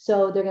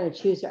 So they're going to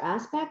choose their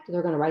aspect.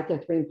 They're going to write their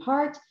 3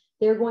 parts.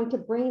 They're going to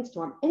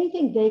brainstorm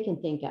anything they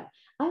can think of.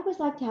 I always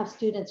like to have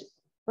students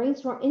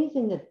brainstorm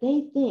anything that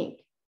they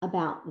think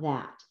about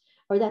that,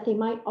 or that they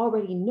might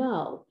already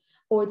know,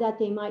 or that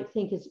they might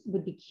think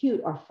would be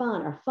cute or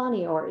fun or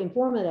funny or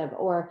informative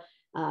or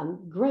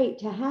great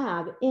to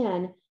have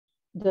in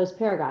those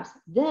paragraphs.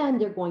 Then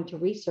they're going to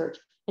research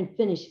and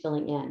finish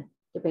filling in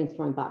the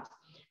brainstorming box.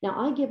 Now,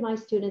 I give my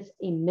students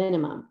a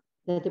minimum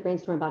that the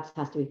brainstorming box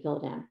has to be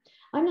filled in.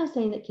 I'm not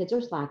saying that kids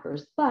are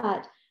slackers,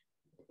 but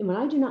when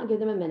I do not give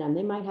them a minimum,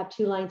 they might have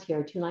 2 lines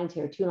here, 2 lines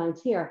here, 2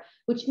 lines here,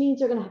 which means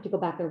they're going to have to go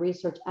back and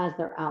research as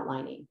they're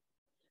outlining,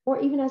 or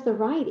even as they're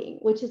writing,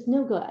 which is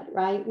no good,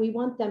 right? We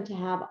want them to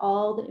have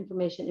all the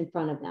information in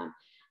front of them.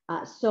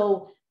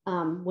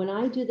 When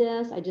I do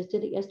this, I just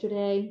did it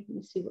yesterday.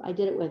 Let's see, I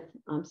did it with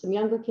some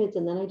younger kids,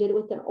 and then I did it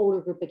with an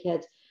older group of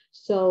kids.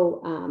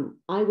 So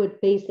I would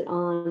base it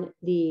on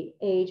the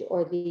age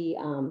or the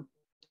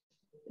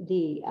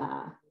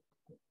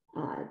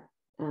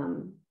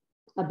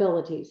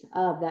abilities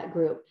of that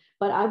group.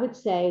 But I would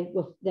say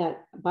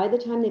that by the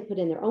time they put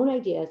in their own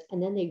ideas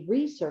and then they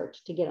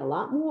research to get a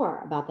lot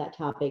more about that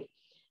topic,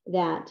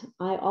 that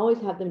I always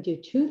have them do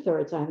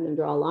 2/3. I have them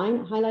draw a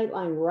line, highlight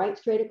line right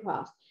straight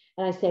across.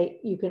 And I say,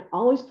 you can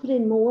always put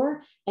in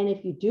more. And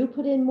if you do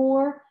put in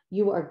more,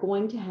 you are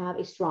going to have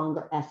a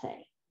stronger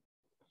essay,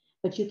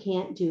 but you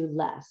can't do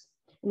less.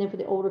 And then for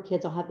the older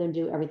kids, I'll have them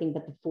do everything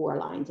but the 4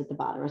 lines at the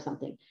bottom or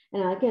something.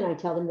 And again, I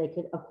tell them they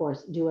could, of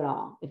course, do it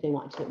all if they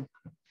want to.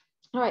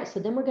 All right, so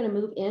then we're going to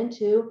move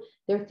into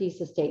their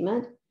thesis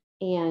statement.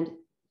 And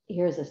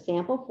here's a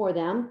sample for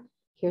them.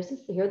 Here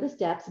are the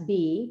steps,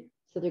 B.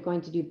 So they're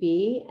going to do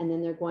B, and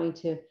then they're going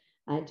to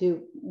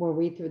we'll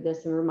read through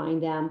this and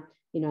remind them,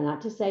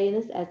 not to say in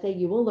this essay,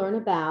 you will learn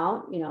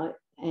about,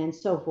 and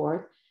so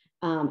forth.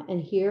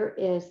 And here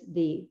is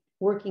the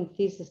working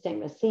thesis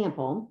statement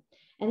sample.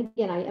 And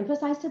again, I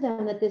emphasize to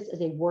them that this is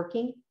a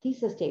working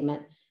thesis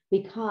statement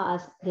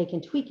because they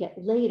can tweak it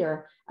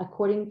later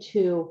according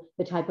to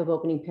the type of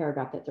opening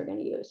paragraph that they're going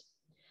to use.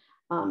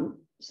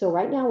 So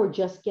right now we're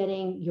just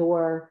getting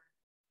your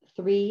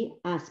 3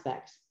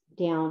 aspects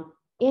down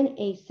in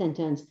a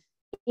sentence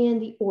in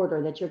the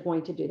order that you're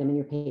going to do them in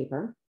your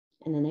paper.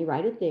 And then they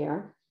write it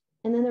there,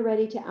 and then they're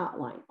ready to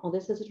outline. Oh,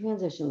 this is a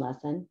transition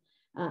lesson.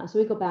 So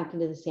we go back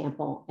into the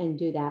sample and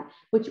do that,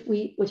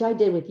 which I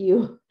did with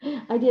you.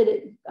 I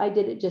did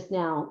it just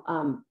now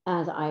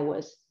as I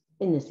was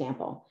in the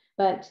sample,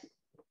 but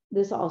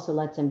this also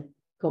lets them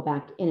go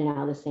back in and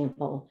out of the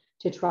sample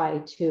to try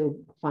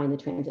to find the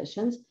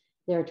transitions.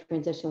 There are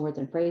transition words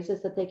and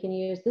phrases that they can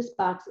use. This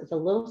box is a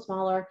little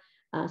smaller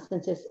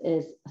since this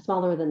is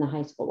smaller than the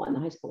high school one. The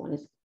high school one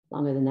is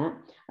longer than that.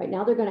 Right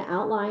now they're going to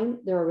outline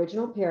their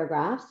original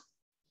paragraphs,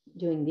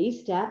 doing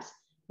these steps,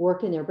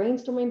 work in their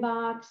brainstorming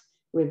box,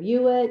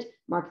 review it,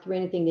 mark through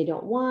anything they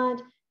don't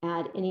want,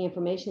 add any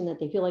information that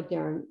they feel like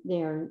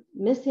they're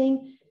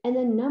missing, and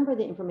then number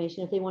the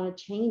information if they want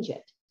to change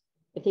it.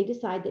 If they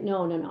decide that,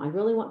 no, I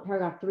really want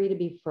paragraph 3 to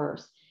be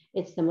first.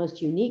 It's the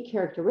most unique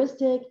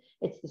characteristic.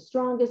 It's the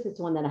strongest. It's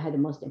the one that I had the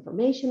most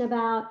information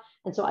about.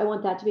 And so I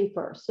want that to be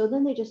first. So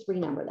then they just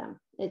renumber them.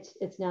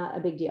 It's not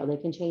a big deal. They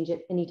can change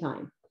it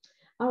anytime.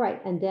 All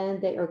right. And then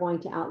they are going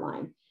to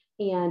outline.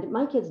 And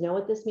my kids know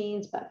what this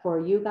means, but for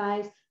you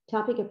guys,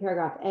 topic of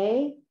paragraph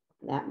A,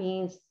 that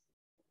means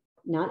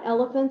not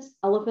elephants,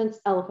 elephants,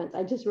 elephants.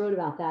 I just wrote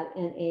about that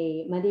in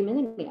a Monday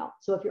Minute Meal.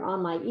 So if you're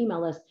on my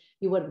email list,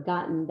 you would have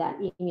gotten that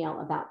email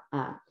about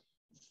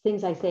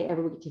things I say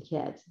every week to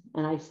kids.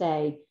 And I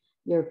say,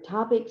 your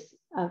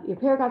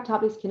paragraph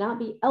topics cannot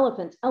be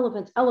elephants,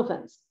 elephants,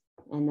 elephants.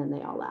 And then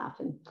they all laugh.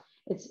 And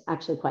it's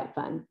actually quite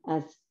fun,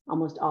 as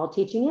almost all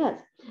teaching is.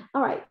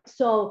 All right,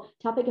 so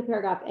topic of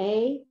paragraph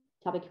A,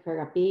 topic of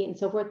paragraph B, and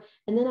so forth.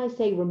 And then I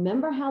say,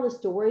 remember how the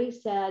story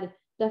said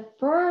the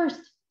first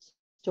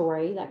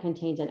story that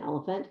contains an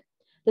elephant,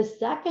 the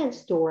second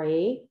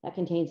story that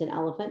contains an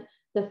elephant,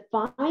 the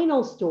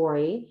final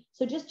story.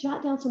 So just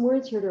jot down some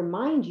words here to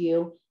remind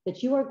you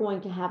that you are going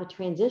to have a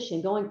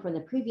transition going from the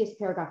previous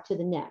paragraph to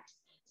the next.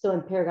 So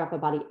in paragraph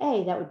of body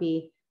A, that would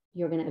be,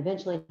 you're going to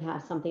eventually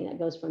have something that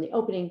goes from the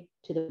opening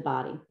to the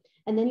body.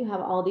 And then you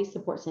have all these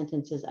support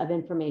sentences of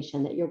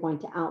information that you're going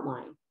to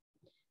outline.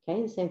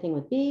 Okay, the same thing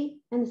with B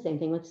and the same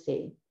thing with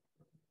C.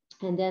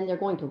 And then they're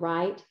going to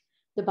write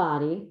the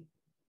body.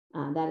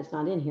 That is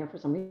not in here for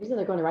some reason.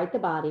 They're going to write the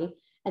body,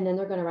 and then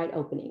they're going to write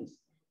openings.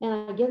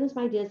 And I give them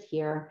some ideas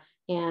here,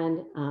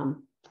 and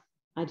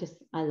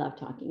I love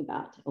talking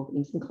about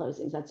openings and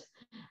closings. That's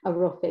a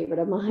real favorite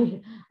of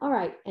mine. All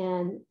right,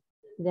 and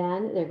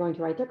then they're going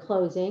to write their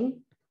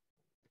closing,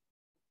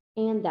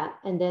 and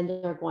then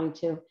they're going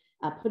to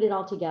put it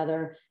all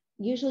together.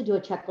 Usually do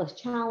a checklist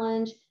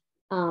challenge.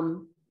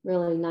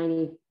 Really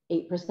 98%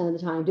 of the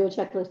time, do a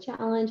checklist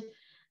challenge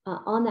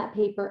on that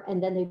paper,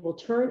 and then they will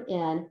turn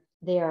in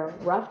their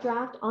rough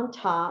draft on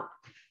top,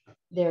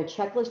 their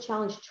checklist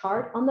challenge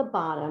chart on the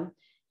bottom,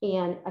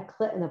 and a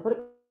clip, and they'll put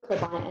a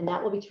clip on it, and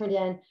that will be turned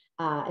in,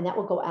 and that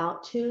will go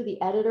out to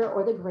the editor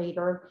or the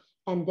grader,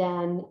 and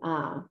then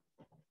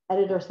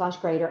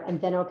editor/grader, and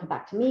then it'll come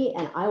back to me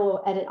and I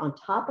will edit on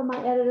top of my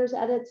editor's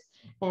edits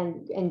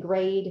and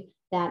grade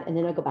that, and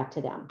then it'll go back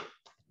to them.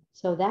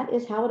 So that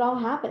is how it all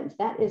happens.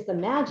 That is the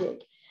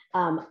magic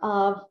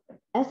of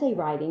essay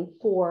writing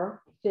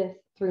for 5th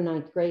through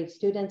 9th grade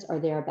students or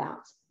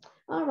thereabouts.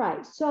 All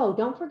right, so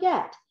don't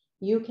forget,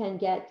 you can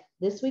get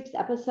this week's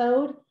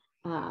episode,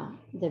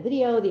 the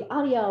video, the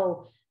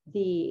audio,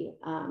 the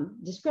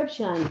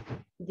description,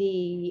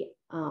 the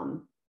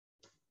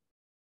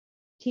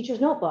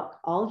teacher's notebook,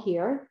 all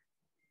here,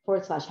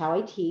 /how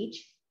I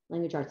teach,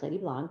 Language Arts Lady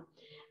blog.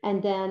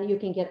 And then you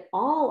can get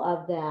all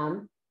of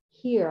them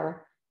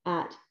here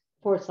at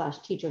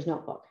 /teacher's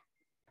notebook.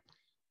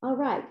 All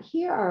right,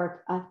 here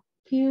are a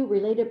few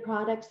related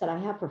products that I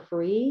have for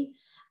free,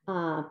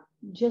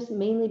 just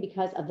mainly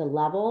because of the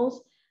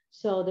levels.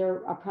 So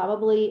there are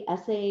probably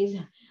essays,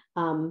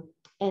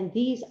 and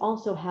these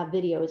also have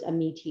videos of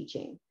me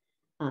teaching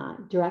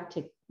direct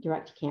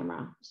to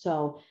camera.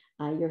 So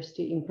your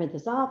student, you can print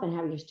this off and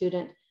have your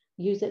student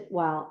use it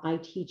while I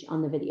teach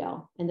on the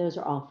video. And those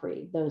are all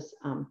free. Those,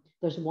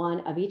 there's one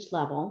of each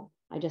level.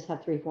 I just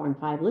have 3, 4, and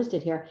 5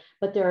 listed here,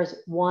 but there's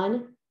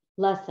one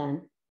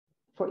lesson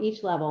for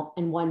each level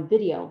and one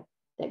video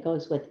that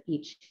goes with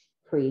each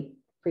freebie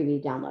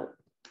download.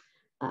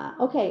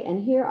 Okay,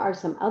 and here are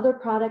some other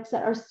products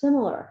that are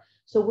similar.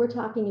 So we're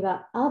talking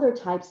about other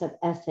types of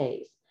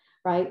essays,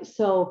 right?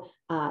 So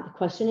the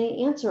question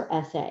and answer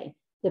essay,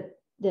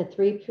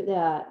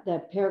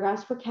 the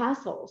paragraphs for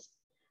castles,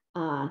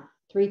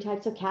 3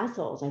 types of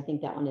castles, I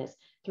think that one is,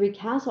 3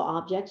 castle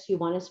objects you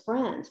want as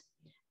friends,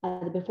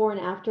 the before and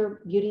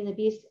after Beauty and the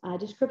Beast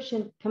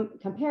description,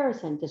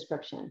 comparison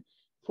description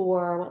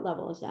for what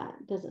level is that?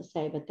 It doesn't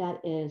say, but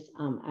that is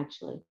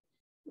actually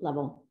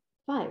level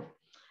 5.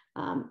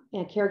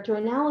 And character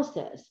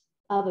analysis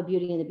of a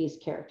Beauty and the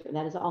Beast character,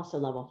 that is also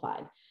level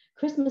 5.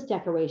 Christmas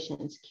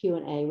decorations,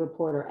 Q&A,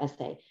 reporter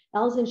essay.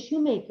 Elves and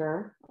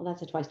Shoemaker, well,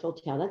 that's a Twice Told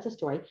Tale, that's a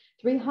story.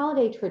 3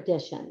 holiday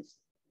traditions,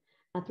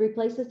 3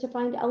 places to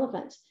find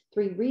elephants,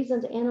 3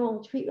 reasons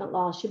animal treatment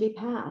laws should be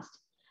passed,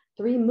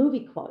 3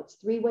 movie quotes,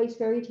 3 ways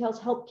fairy tales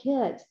help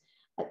kids,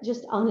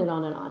 just on and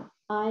on and on.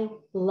 I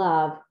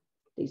love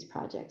these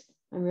projects.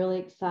 I'm really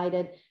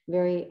excited,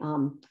 very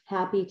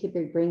happy to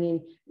be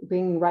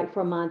bringing Write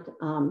for a Month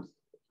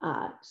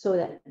so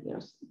that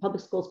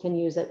public schools can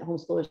use it,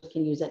 homeschoolers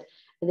can use it,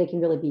 and they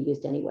can really be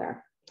used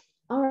anywhere.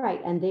 All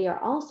right, and they are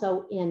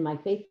also in my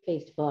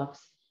faith-based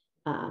books,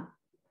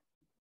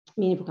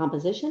 Meaningful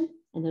Composition,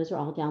 and those are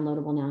all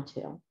downloadable now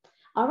too.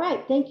 All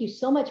right, thank you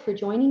so much for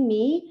joining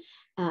me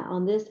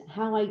on this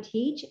How I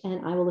Teach,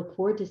 and I will look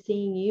forward to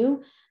seeing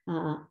you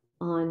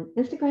on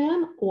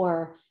Instagram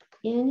or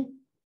in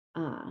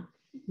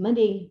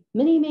Monday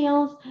mini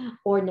emails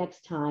or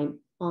next time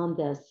on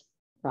this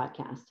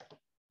broadcast.